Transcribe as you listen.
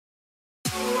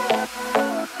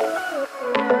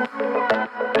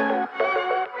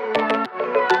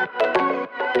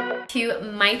to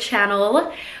my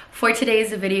channel. For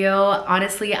today's video,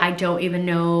 honestly, I don't even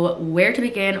know where to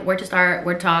begin, where to start,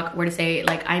 where to talk, where to say.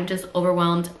 Like, I'm just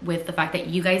overwhelmed with the fact that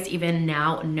you guys even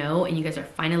now know, and you guys are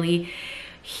finally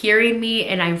hearing me,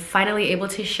 and I'm finally able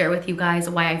to share with you guys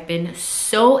why I've been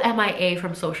so MIA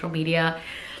from social media.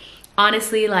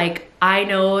 Honestly, like, I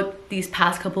know these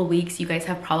past couple weeks you guys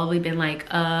have probably been like,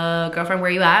 girlfriend,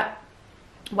 where are you at?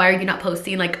 Why are you not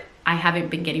posting? Like, I haven't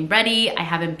been getting ready. I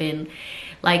haven't been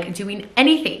like doing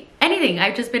anything.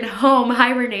 I've just been home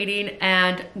hibernating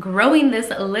and growing this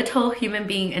little human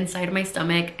being inside of my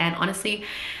stomach. And honestly,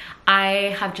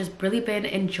 I have just really been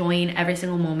enjoying every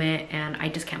single moment, and I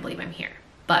just can't believe I'm here.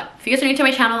 But if you guys are new to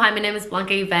my channel, hi, my name is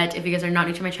Blanca Yvette. If you guys are not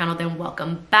new to my channel, then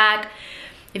welcome back.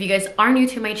 If you guys are new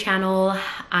to my channel,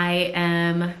 I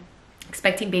am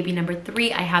expecting baby number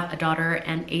 3. I have a daughter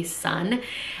and a son.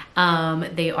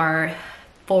 They are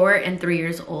 4 and 3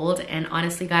 years old, and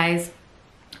honestly, guys,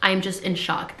 I'm just in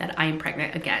shock that I am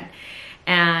pregnant again.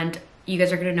 And you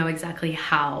guys are gonna know exactly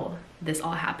how this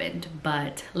all happened,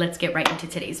 but let's get right into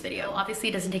today's video. Obviously,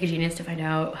 it doesn't take a genius to find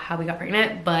out how we got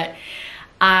pregnant, but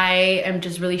I am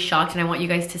just really shocked, and I want you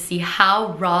guys to see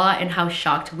how raw and how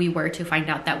shocked we were to find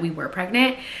out that we were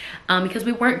pregnant, because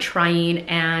we weren't trying,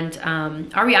 and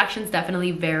our reactions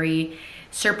definitely very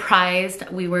surprised.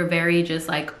 We were very just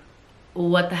like,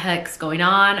 what the heck's going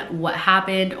on? What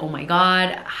happened? Oh my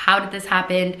God, how did this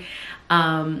happen?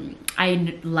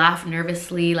 I laughed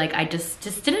nervously. Like, I just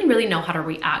didn't really know how to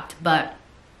react. But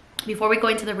before we go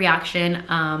into the reaction,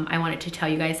 I wanted to tell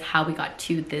you guys how we got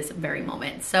to this very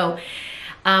moment. So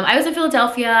I was in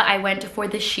Philadelphia. I went for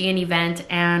the Shein event,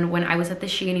 and when I was at the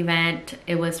Shein event,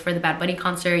 it was for the Bad Bunny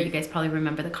concert. You guys probably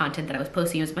remember the content that I was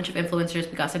posting. It was a bunch of influencers.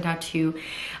 We got sent out to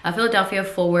Philadelphia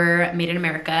for Made in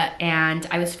America, and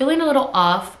I was feeling a little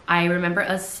off. I remember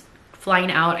us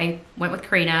flying out. I went with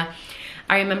Karina.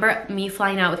 I remember me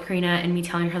flying out with Karina and me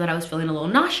telling her that I was feeling a little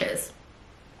nauseous,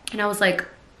 and I was like,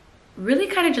 really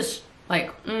kind of just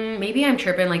like, maybe I'm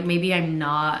tripping, like maybe I'm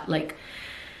not, like,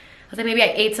 I was like, maybe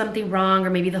I ate something wrong, or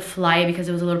maybe the flight, because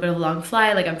it was a little bit of a long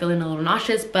flight, like I'm feeling a little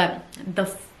nauseous. But the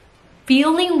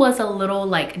feeling was a little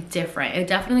like different. It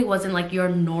definitely wasn't like your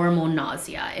normal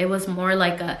nausea. It was more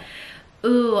like a,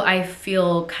 ooh, I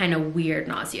feel kind of weird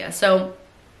nausea. So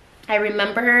I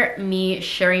remember me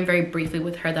sharing very briefly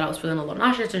with her that I was feeling a little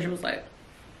nauseous, and she was like,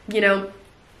 you know,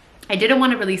 I didn't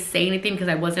want to really say anything because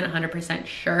I wasn't 100%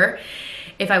 sure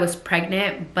if I was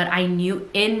pregnant, but I knew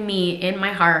in me, in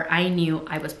my heart, I knew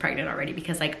I was pregnant already,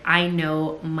 because like, I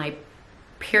know my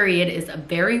period is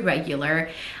very regular.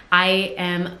 I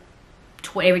am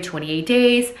every 28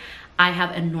 days. I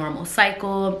have a normal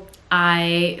cycle.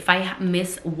 If I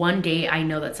miss one day, I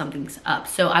know that something's up.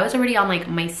 So I was already on like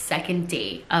my second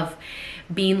day of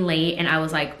being late, and I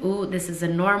was like, ooh, this is a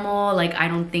normal, like, I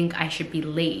don't think I should be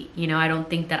late, you know, I don't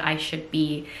think that I should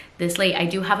be this late. I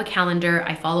do have a calendar.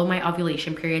 I follow my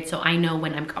ovulation period, so I know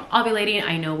when I'm ovulating,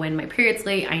 I know when my period's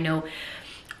late, I know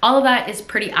all of that is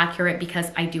pretty accurate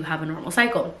because I do have a normal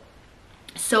cycle.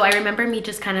 So I remember me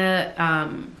just kind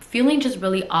of feeling just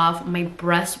really off. My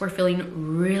breasts were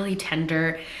feeling really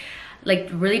tender, like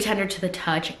really tender to the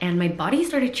touch, and my body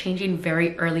started changing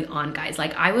very early on, guys.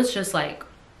 Like, I was just like,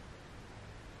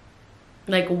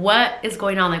 what is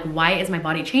going on? Like, why is my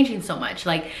body changing so much?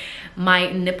 Like,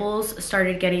 my nipples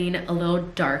started getting a little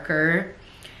darker.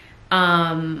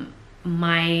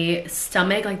 My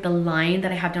stomach, like the line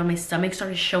that I have down my stomach,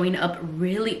 started showing up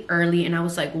really early, and I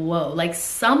was like, whoa, like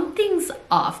something's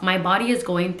off. My body is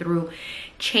going through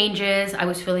changes. I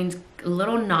was feeling a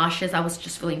little nauseous. I was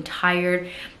just feeling tired.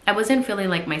 I wasn't feeling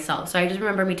like myself. So I just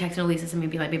remember me texting Elisa and me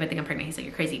being like, babe, I think I'm pregnant. He's like,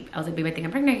 you're crazy. I was like, babe, I think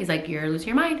I'm pregnant. He's like, you're losing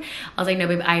your mind. I was like, no,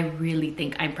 babe, I really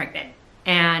think I'm pregnant.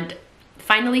 And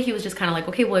finally, he was just kind of like,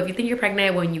 okay, well, if you think you're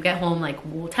pregnant, when you get home, like,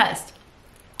 we'll test.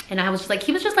 And I was just like,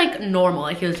 he was just like normal.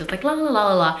 Like, he was just like, la, la, la,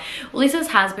 la, la. Elisa's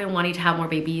has been wanting to have more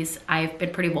babies. I've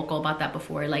been pretty vocal about that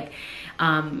before. Like,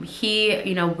 he,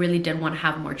 you know, really did want to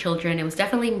have more children. It was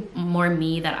definitely more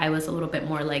me that I was a little bit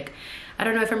more like, I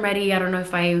don't know if I'm ready. I don't know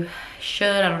if I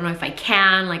should. I don't know if I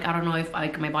can. Like, I don't know if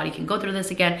like my body can go through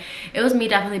this again. It was me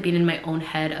definitely being in my own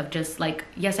head of just like,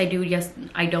 yes, I do. Yes,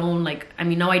 I don't. Like, I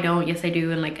mean, no, I don't. Yes, I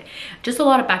do. And like, just a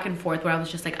lot of back and forth where I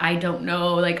was just like, I don't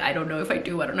know. Like, I don't know if I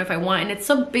do. I don't know if I want. And it's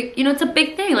so big, you know, it's a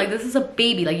big thing. Like, this is a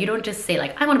baby. Like, you don't just say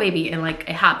like, I want a baby, and like,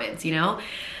 it happens, you know?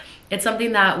 It's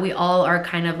something that we all are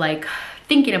kind of like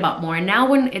thinking about more. And now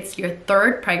when it's your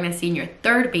third pregnancy and your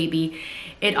third baby,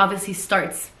 it obviously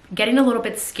starts getting a little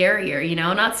bit scarier, you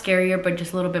know, not scarier, but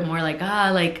just a little bit more like,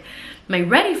 like, am I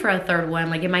ready for a third one?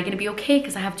 Like, am I gonna be okay?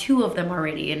 Because I have 2 of them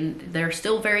already, and they're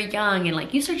still very young, and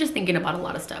like, you start just thinking about a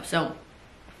lot of stuff. So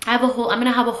I'm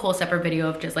gonna have a whole separate video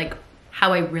of just like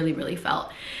how I really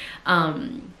felt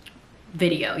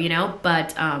video, you know.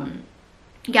 But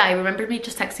yeah, I remember me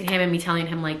just texting him and me telling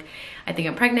him like, I think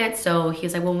I'm pregnant. So he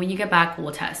was like, well, when you get back,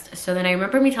 we'll test. So then I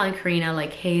remember me telling Karina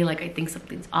like, hey, like I think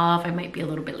something's off. I might be a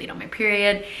little bit late on my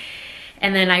period.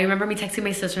 And then I remember me texting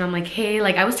my sister and I'm like, hey,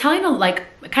 like I was telling them like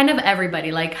kind of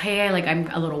everybody like, hey, like I'm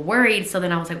a little worried. So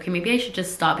then I was like, okay, maybe I should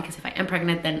just stop, because if I am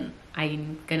pregnant, then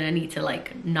I'm gonna need to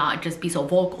like not just be so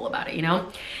vocal about it, you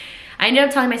know? I ended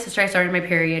up telling my sister I started my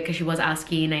period because she was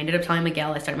asking. I ended up telling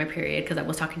Miguel I started my period because I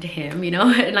was talking to him, you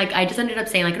know? And like I just ended up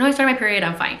saying like, no, I started my period,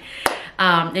 I'm fine.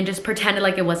 And just pretended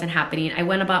like it wasn't happening. I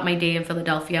went about my day in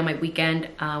Philadelphia, my weekend,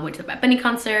 went to the Bad Bunny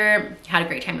concert, had a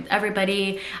great time with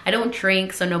everybody. I don't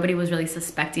drink, so nobody was really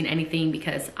suspecting anything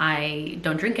because I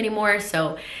don't drink anymore.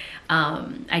 So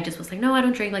I just was like, no, I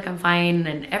don't drink, like I'm fine.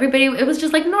 And everybody, it was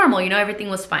just like normal, you know, everything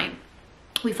was fine.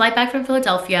 We fly back from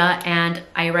Philadelphia and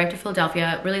I arrived in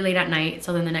Philadelphia really late at night.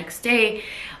 So then the next day,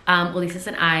 Ulises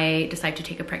and I decided to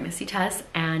take a pregnancy test,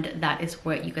 and that is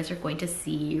what you guys are going to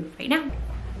see right now.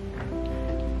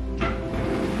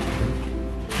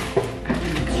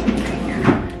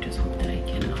 Just hope that I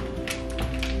can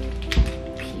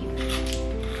pee.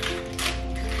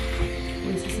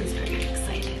 Ulises is very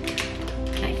excited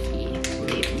that he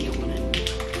gave me a one.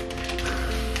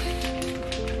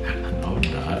 No, I'm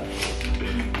not.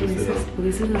 Ulises has been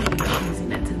using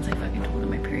that since I fucking told him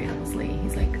my period was late.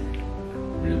 He's like,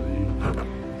 really?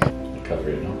 Cover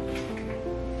it now.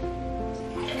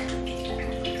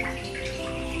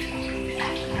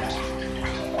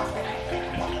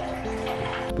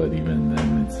 But even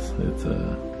then, it's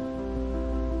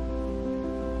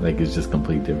like it's just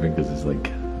completely different because it's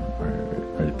like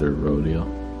our third rodeo,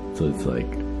 so it's like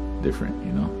different,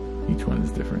 you know. Each one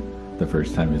is different. The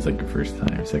first time is like your first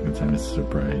time. Second time is a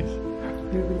surprise.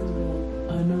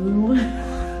 Another one.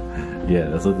 Yeah,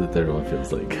 that's what the third one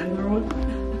feels like. Another one.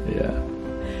 Yeah.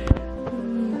 Oh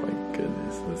my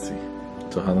goodness. Let's see.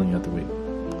 So how long you have to wait?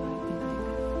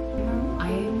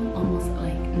 I'm almost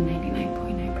like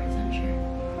 99.9% sure.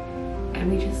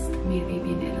 And we just made a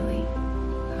baby in Italy.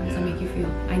 How does that make you feel?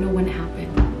 I know when it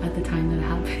happened, at the time that it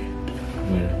happened.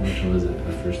 Which was it?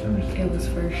 The first time or second? It was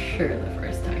for sure the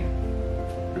first time.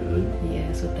 Really?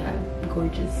 Yes, with that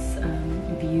gorgeous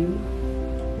view.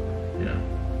 Yeah.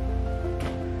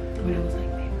 When I was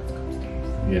like, babe, let's go upstairs.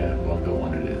 Yeah, Wonka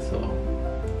wanted it, so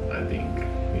I think,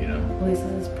 you know. Well, this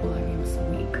is pull out game so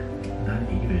weak. Not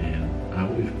even. I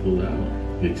always pull out.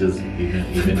 It just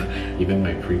even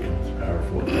my pre comes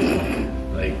powerful.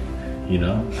 Like, you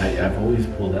know, I've always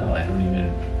pulled out. I don't even.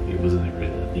 It wasn't really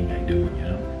a thing I do, you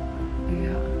know.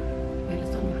 Yeah. I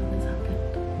just don't know how this happened.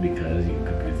 Because you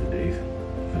confuse the days.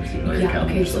 Since you know your Yeah.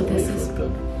 calendar, Okay. So this is. fucked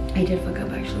up. I did fuck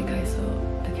up actually, guys. So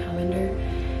the calendar.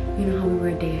 You know how we were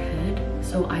a day ahead?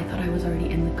 So I thought I was already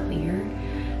in the clear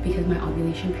because my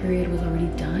ovulation period was already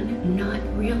done, not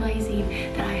realizing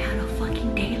that I had a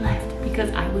fucking day left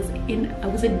because I was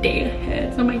a day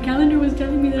ahead. So my calendar was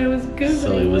telling me that I was good.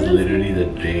 So it was literally the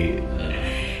day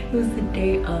It was the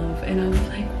day of, and I was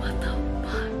like, what the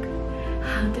fuck?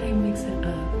 How did I mix it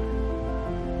up?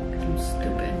 Because I'm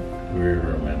stupid. we're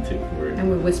romantic. And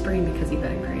we're whispering because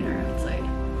Yvette and Karina are outside.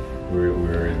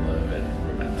 We're in love and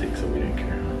romantic, so we didn't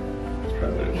care. That's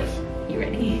probably what it was. You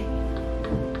ready?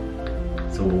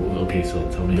 So okay, so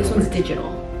tell me. This how one's it- digital.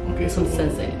 Okay, This so one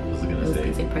says it. What's it gonna This say?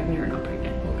 can say pregnant or not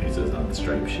pregnant. Okay, so it's not the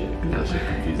stripe shit, because No. that shit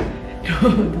confusing. No,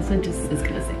 this one just is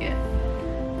gonna say it.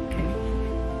 Okay.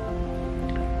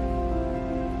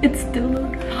 It's still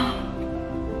not.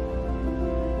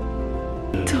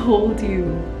 Told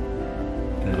you.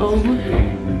 That's Oh my-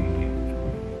 crazy.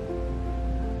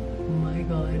 Oh my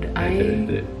god.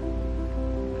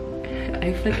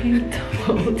 I fucking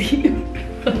told you.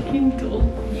 Fucking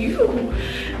told you.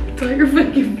 It's all your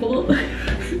fucking fault.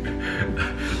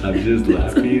 I'm just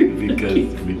laughing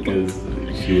because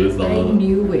she was all. I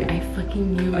knew it. I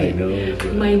fucking knew it. I know.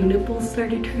 But My nipples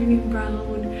started turning brown.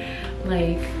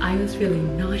 Like, I was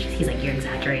feeling nauseous. He's like, you're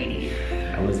exaggerating.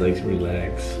 I was like,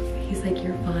 relax. He's like,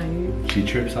 you're fine. She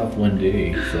trips off one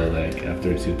day, so like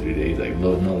after 2-3 days, like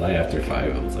no lie, after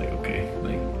 5, I was like, okay,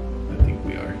 like I think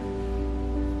we are.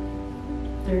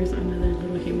 There's another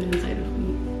little human inside of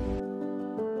me.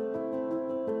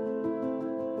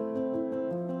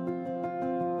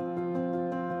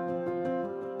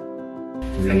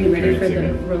 Are you ready for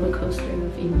the roller coaster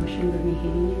of emotions of me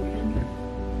hating you again?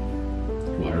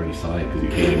 Well, I already saw it because you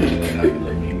hated me and then now you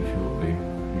love me. You feel big.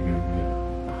 You're gonna be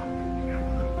a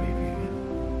little baby again.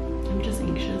 I'm just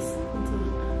anxious.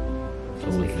 So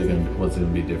what's it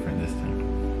gonna be different this time?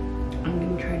 I'm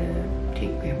gonna try to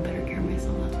take better care of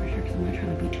myself, that's for sure, because I'm not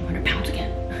trying to be 200 pounds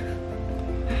again.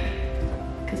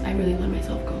 Because I really let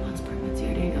myself go last pregnancy.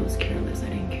 I was careless. I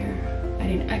didn't care. I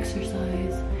didn't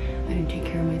exercise. I didn't take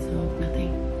care of myself.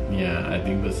 Nothing. Yeah, I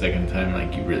think the second time,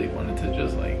 like, you really wanted to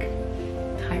just like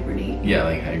hibernate. Yeah,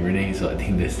 like hibernate. So I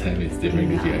think this time it's different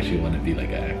because you actually want to be like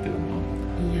an active mom.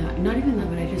 Yeah, not even that,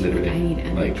 but I just feel like I need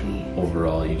energy. Like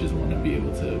overall, you just want to be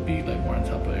able to be like more on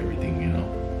top of everything, you know?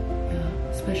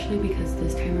 Yeah, especially because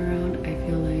this time around, I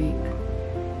feel like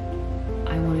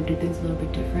I want to do things a little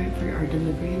bit different for our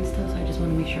delivery and stuff. So I just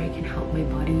want to make sure I can help my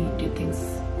body do things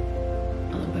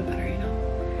a little bit better, you know?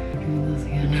 I'm doing this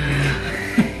again.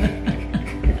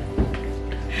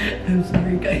 I'm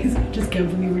sorry, guys. I just can't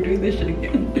believe we're doing this shit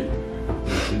again.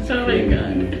 Oh my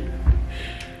god.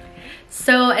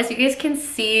 So as you guys can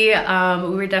see,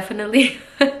 we were definitely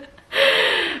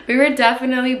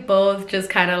both just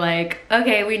kind of like,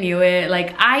 okay, we knew it.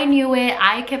 Like, I knew it.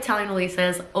 I kept telling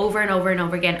Elisa's over and over and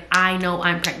over again, I know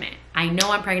I'm pregnant. I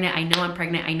know I'm pregnant. I know I'm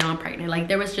pregnant. I know I'm pregnant. Like,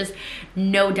 there was just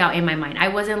no doubt in my mind. I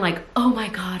wasn't like, oh my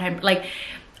god, I'm like,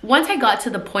 once I got to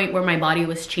the point where my body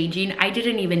was changing, I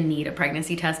didn't even need a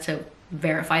pregnancy test to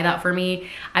verify that for me.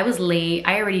 I was late.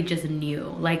 I already just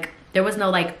knew. Like, there was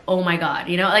no like, oh my god,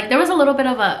 you know? Like, there was a little bit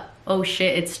of a, oh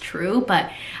shit, it's true,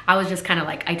 but I was just kind of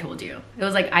like, I told you. It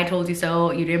was like, I told you so.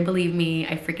 You didn't believe me.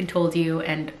 I freaking told you.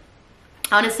 And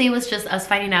honestly, it was just us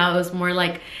finding out. It was more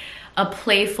like a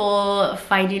playful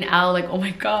finding out, like, oh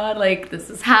my god, like,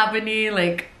 this is happening.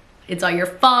 Like, it's all your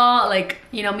fault. Like,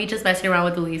 you know, me just messing around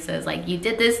with Elisa's like, you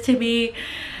did this to me.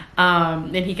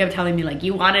 And he kept telling me like,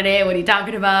 you wanted it, what are you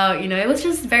talking about? You know, it was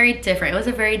just very different. It was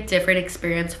a very different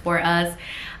experience for us.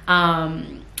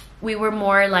 We were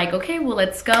more like, okay, well,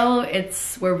 let's go.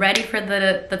 We're ready for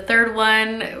the third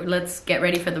one. Let's get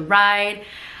ready for the ride.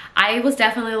 I was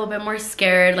definitely a little bit more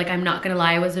scared. Like, I'm not gonna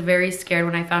lie, I was very scared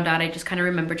when I found out. I just kind of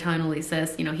remember telling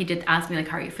Elisa's, you know, he did ask me like,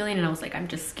 how are you feeling? And I was like, I'm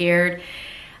just scared.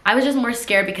 I was just more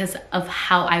scared because of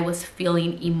how I was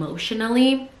feeling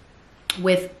emotionally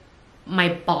with my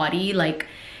body, like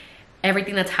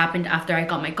everything that's happened after I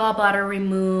got my gallbladder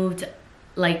removed,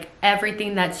 like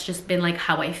everything that's just been like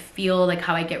how I feel, like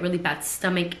how I get really bad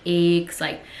stomach aches,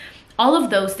 like all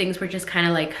of those things were just kind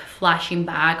of like flashing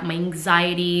back. My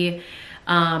anxiety,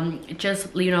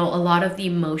 just, you know, a lot of the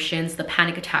emotions, the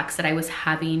panic attacks that I was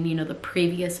having, you know, the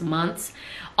previous months,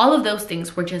 all of those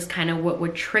things were just kind of what were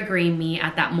triggering me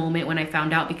at that moment when I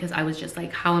found out, because I was just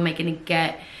like, how am I going to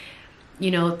get,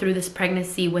 you know, through this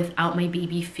pregnancy without my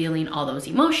baby feeling all those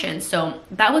emotions? So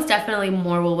that was definitely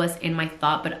more what was in my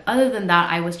thought. But other than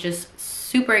that, I was just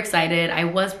super excited. I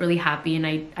was really happy,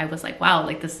 and I was like, wow,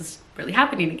 like, this is really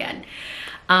happening again.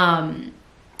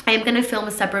 I am gonna film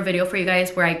a separate video for you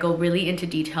guys where I go really into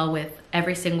detail with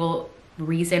every single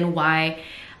reason why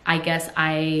I guess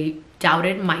I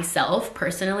doubted myself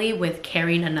personally with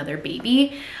carrying another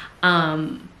baby.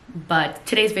 But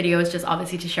today's video is just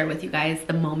obviously to share with you guys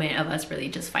the moment of us really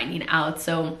just finding out.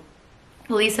 So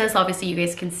Elisa's, obviously you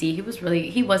guys can see,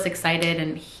 he was excited,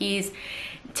 and he's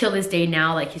till this day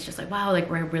now, like, he's just like, wow, like,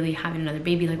 we're really having another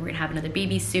baby, like, we're gonna have another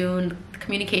baby soon. The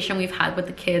communication we've had with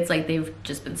the kids, like, they've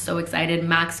just been so excited.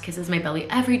 Max kisses my belly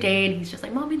every day, and he's just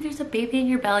like, mommy, there's a baby in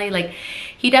your belly. Like,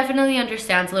 he definitely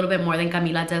understands a little bit more than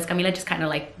Camila does. Camila just kind of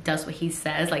like does what he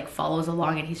says, like follows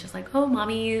along, and he's just like, oh,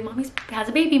 mommy has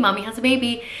a baby, mommy has a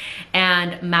baby.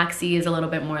 And Maxie is a little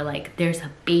bit more like, there's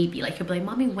a baby. Like, he'll be like,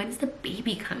 mommy, when's the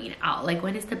baby coming out? Like,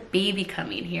 when is the baby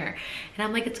coming here? And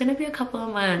I'm like, it's gonna be a couple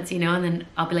of months, you know. And then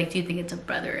I'll be like, do you think it's a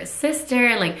brother or a sister?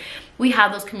 And like, we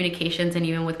have those communications. And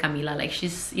even with Camila, like,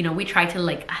 she's, you know, we try to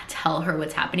like tell her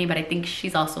what's happening, but I think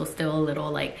she's also still a little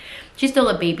like, she's still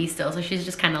a baby still, so she's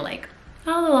just kind of like,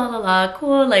 oh, la la la,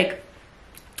 cool, like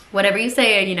whatever you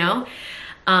say, you know.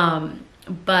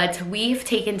 But we've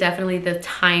taken definitely the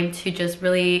time to just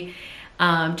really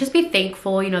just be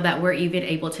thankful, you know, that we're even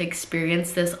able to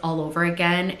experience this all over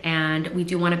again. And we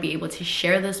do want to be able to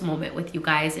share this moment with you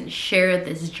guys and share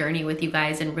this journey with you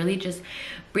guys and really just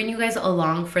bring you guys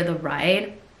along for the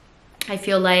ride. I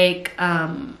feel like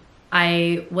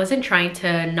I wasn't trying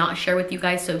to not share with you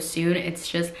guys so soon. It's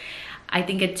just, I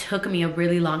think it took me a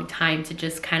really long time to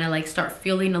just kind of like start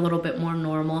feeling a little bit more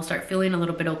normal, start feeling a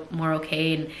little bit more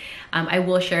okay. And I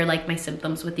will share like my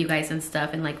symptoms with you guys and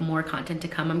stuff, and like more content to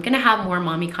come. I'm gonna have more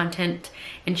mommy content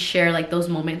and share like those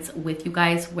moments with you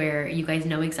guys where you guys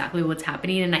know exactly what's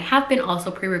happening. And I have been also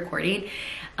pre-recording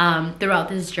throughout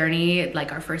this journey,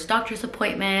 like our first doctor's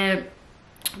appointment.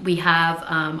 We have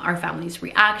our family's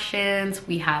reactions.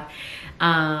 We have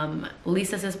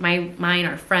Lisa's, mine,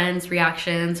 our friends'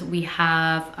 reactions. We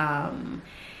have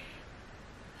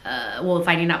well,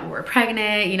 finding out we're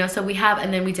pregnant, you know. So we have,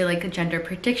 and then we did like a gender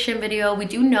prediction video. We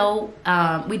do know,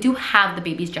 we do have the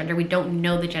baby's gender. We don't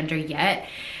know the gender yet.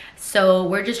 So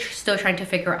we're just still trying to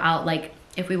figure out like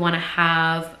if we want to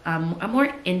have a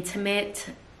more intimate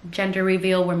gender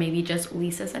reveal where maybe just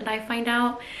Lisa's and I find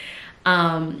out.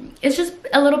 It's just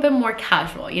a little bit more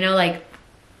casual, you know, like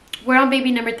we're on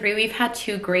baby number 3. We've had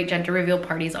 2 great gender reveal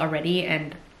parties already,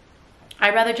 and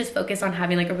I'd rather just focus on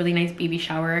having like a really nice baby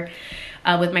shower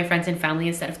with my friends and family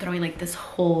instead of throwing like this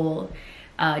whole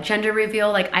gender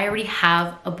reveal. Like I already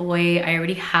have a boy, I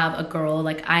already have a girl,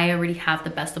 like I already have the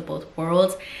best of both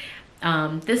worlds.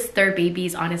 This 3rd baby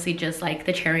is honestly just like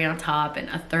the cherry on top and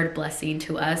a 3rd blessing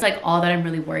to us. Like all that I'm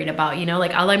really worried about, you know,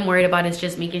 like all I'm worried about is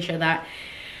just making sure that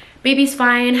baby's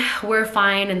fine, we're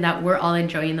fine, and that we're all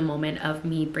enjoying the moment of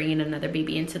me bringing another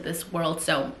baby into this world.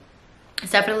 So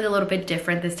it's definitely a little bit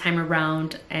different this time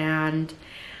around, and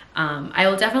I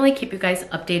will definitely keep you guys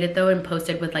updated though and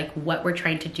posted with like what we're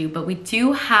trying to do. But we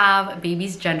do have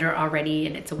baby's gender already,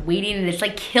 and it's waiting, and it's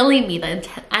like killing me. The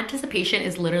anticipation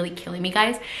is literally killing me,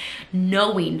 guys,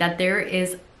 knowing that there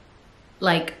is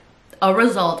like a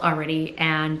result already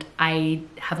and I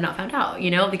have not found out, you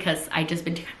know, because I just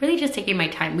been really just taking my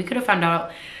time. We could have found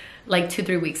out like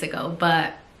 2-3 weeks ago,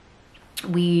 but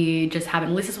we just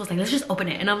haven't. Lisa's was like, let's just open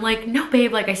it, and I'm like, no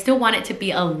babe, like I still want it to be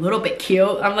a little bit cute.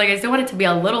 I'm like, I still want it to be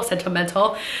a little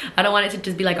sentimental. I don't want it to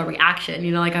just be like a reaction,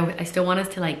 you know, like I still want us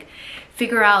to like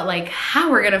figure out like how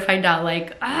we're gonna find out, like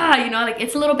you know, like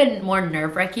it's a little bit more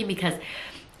nerve-wracking because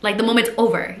like the moment's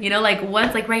over, you know, like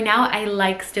once, like right now I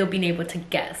like still being able to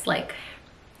guess, like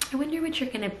I wonder what you're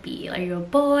gonna be. Are you a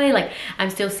boy? Like I'm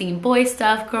still seeing boy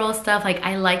stuff, girl stuff. Like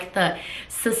I like the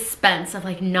suspense of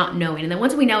like not knowing, and then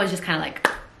once we know, it's just kind of like,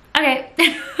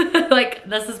 okay, like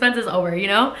the suspense is over, you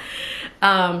know. So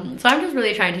I'm just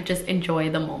really trying to just enjoy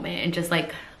the moment and just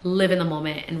like live in the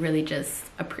moment and really just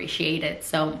appreciate it.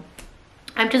 So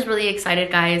I'm just really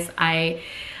excited, guys. I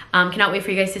cannot wait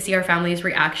for you guys to see our family's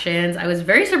reactions. I was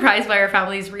very surprised by our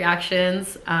family's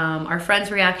reactions, our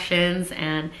friends' reactions,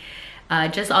 and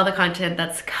just all the content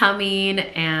that's coming.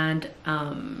 And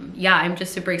yeah, I'm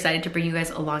just super excited to bring you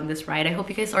guys along this ride. I hope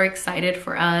you guys are excited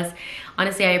for us.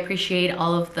 Honestly, I appreciate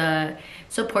all of the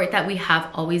support that we have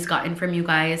always gotten from you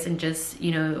guys, and just,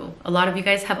 you know, a lot of you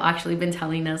guys have actually been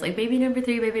telling us like baby number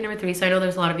 3, baby number 3. So I know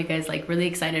there's a lot of you guys like really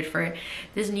excited for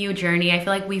this new journey. I feel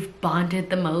like we've bonded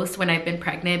the most when I've been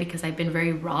pregnant because I've been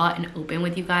very raw and open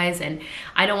with you guys, and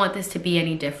I don't want this to be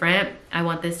any different. I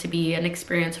want this to be an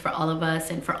experience for all of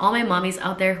us and for all my mommies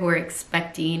out there who are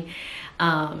expecting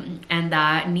and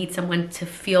that need someone to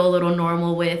feel a little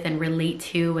normal with and relate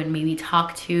to and maybe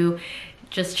talk to.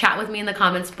 Just chat with me in the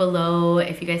comments below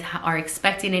if you guys are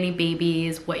expecting any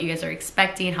babies, what you guys are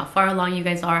expecting, how far along you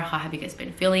guys are, how have you guys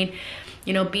been feeling.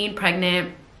 You know, being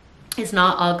pregnant is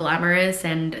not all glamorous,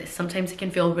 and sometimes it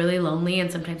can feel really lonely, and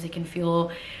sometimes it can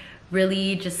feel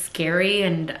really just scary.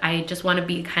 And I just want to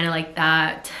be kind of like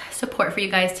that support for you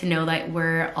guys to know that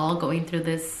we're all going through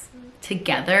this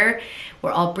together.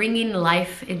 We're all bringing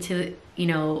life into, you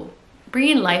know,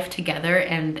 bringing life together,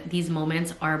 and these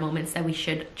moments are moments that we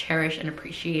should cherish and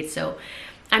appreciate. So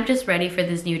I'm just ready for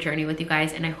this new journey with you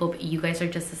guys, and I hope you guys are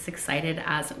just as excited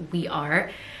as we are,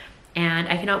 and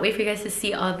I cannot wait for you guys to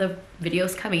see all the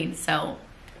videos coming. So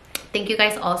thank you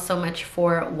guys all so much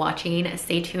for watching.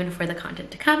 Stay tuned for the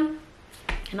content to come,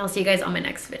 and I'll see you guys on my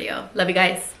next video. Love you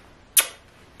guys.